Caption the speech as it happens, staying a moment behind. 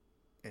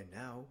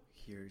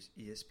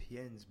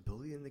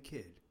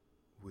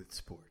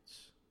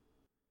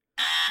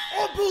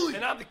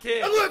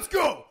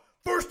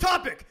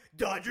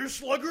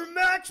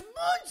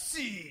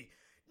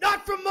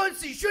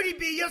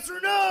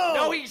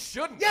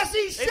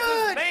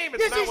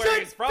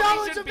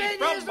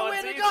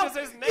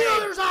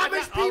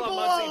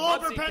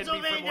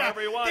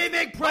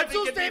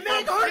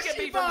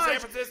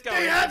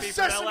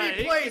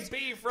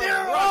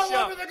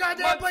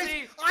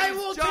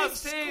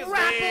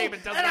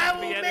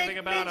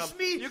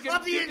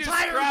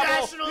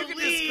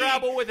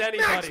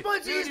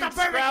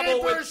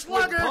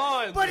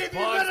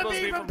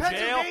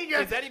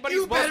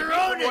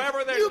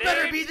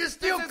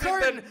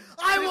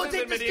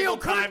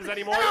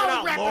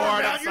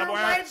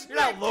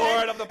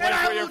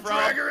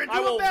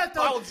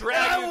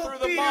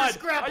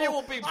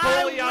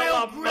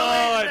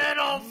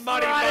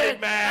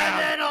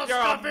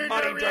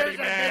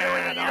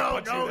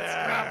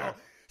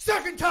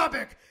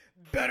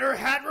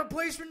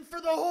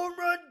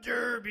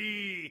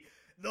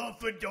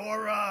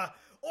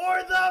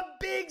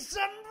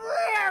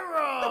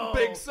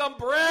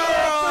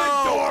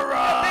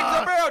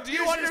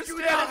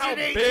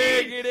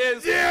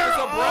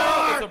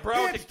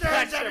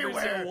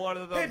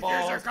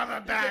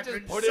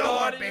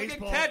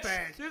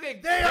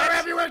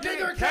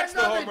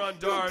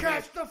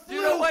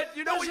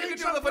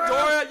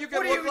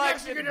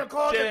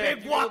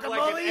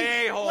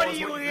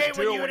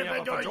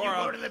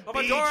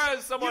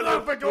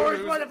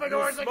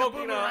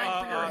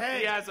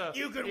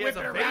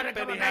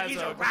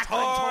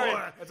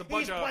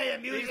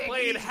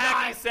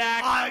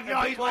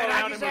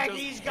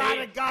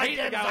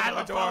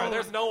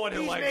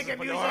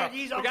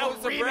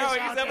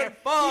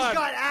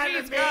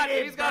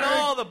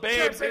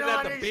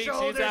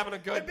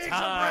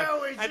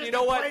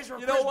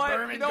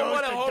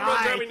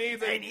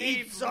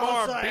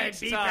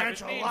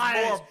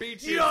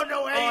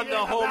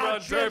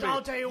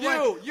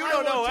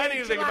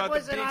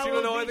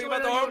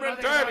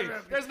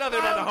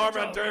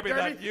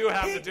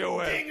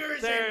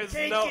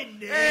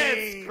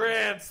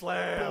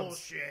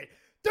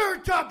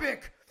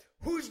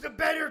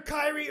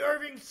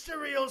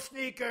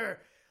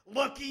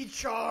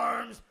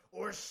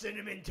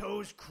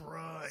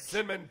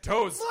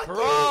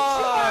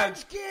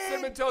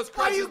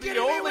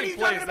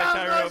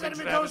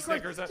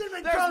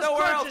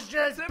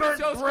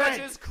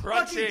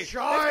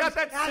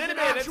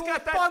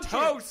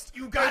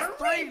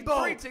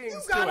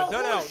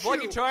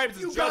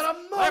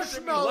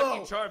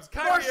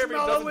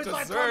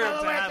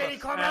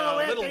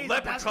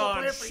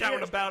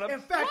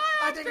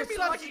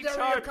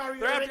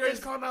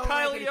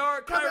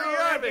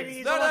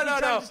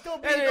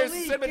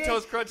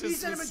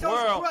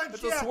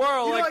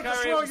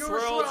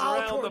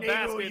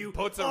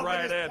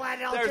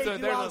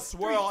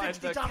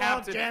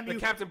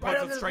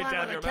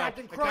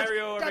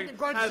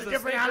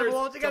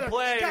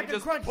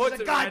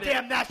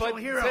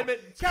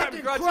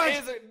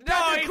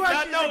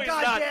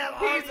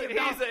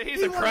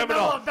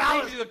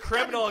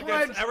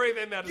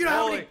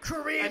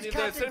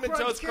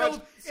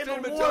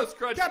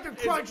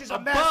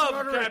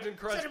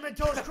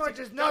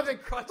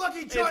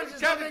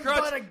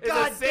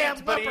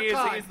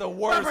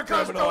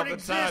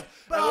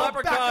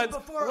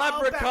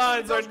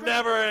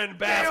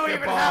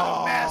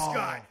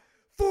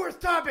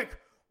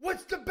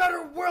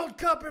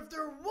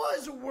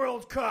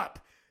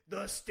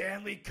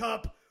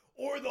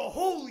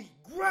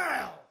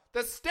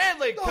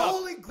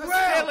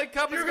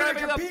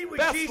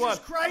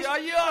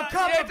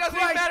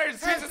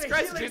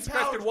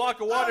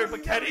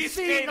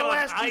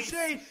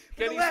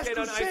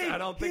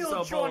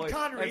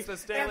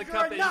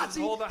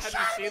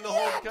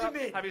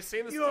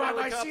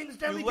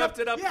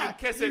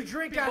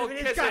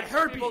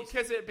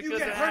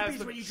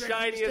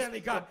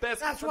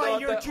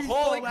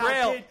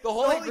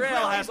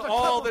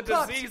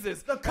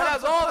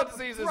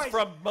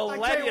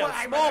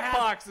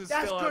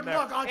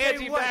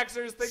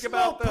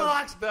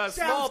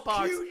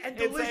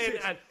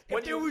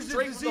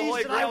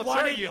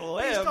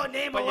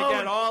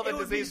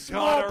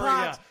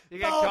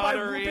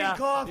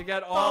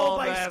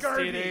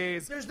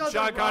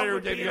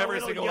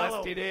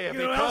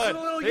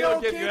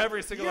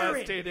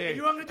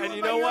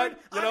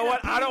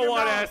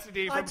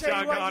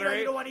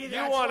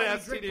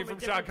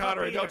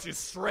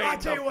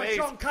face.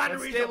 Sean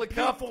Connery's a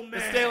beautiful man. The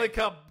Stanley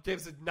Cup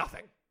gives it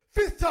nothing.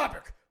 Fifth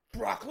topic,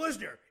 Brock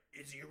Lesnar.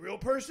 Is he a real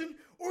person,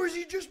 or is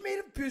he just made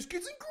of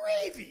biscuits and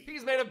gravy?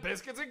 He's made of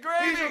biscuits and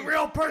gravy. He's a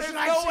real person.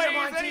 There's I've no seen him way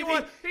on he's TV.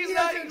 anyone. He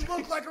doesn't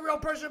look like a real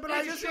person, but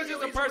I assure you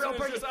he's a real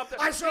person.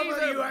 I saw him in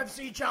the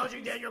UFC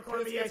challenging Daniel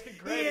Cormier.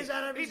 He is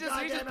out of his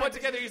goddamn He just put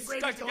together, he's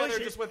stuck together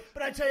just with...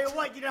 But I tell you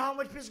what, you know how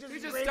much biscuits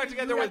and gravy just stuck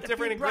together with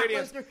different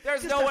ingredients.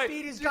 There's no way.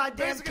 Feed his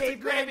goddamn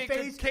caveman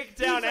face. Kick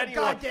down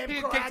anyone. He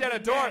can kick down a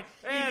door.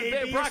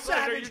 And Brock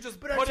Lesnar, you just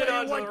put it onto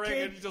the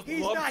ring and you just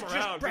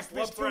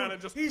lumps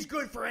around. He's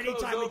good for any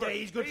time of day.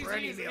 He's good for for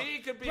any meal. He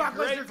could be Brock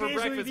great Lesnar for can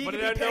breakfast, easily but be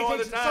no other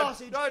pancakes and time.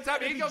 sausage. No other time.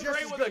 It'd He'd be go just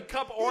great as with good. a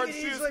cup of He orange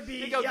could juice. easily be-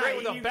 He'd go great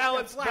with yeah, a you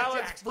balanced got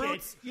flapjacks,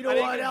 fruits. kid. You know and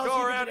what he else could go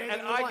you around, can eat and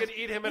anything I you could want.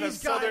 eat him in a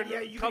He's got- southern yeah,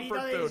 you can comfort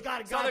eat- he's food.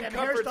 got a Southern goddamn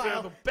comfort food is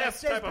hairstyle the that best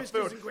says type of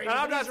biscuits food. and gravy, And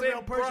I'm but not he's a saying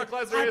real person. Brock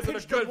Lesnar I isn't a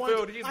pitched good him once.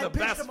 food. He's I the pitched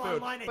best him food.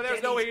 online at But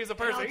there's no way Denny's, he's a and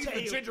person. I'll He's tell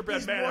the you, gingerbread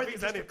he's man more if than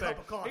he's just a anything. cup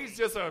of coffee. He's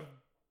just a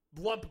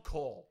lump of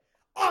coal.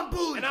 I'm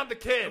Bully. And I'm the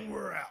kid. And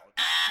we're out.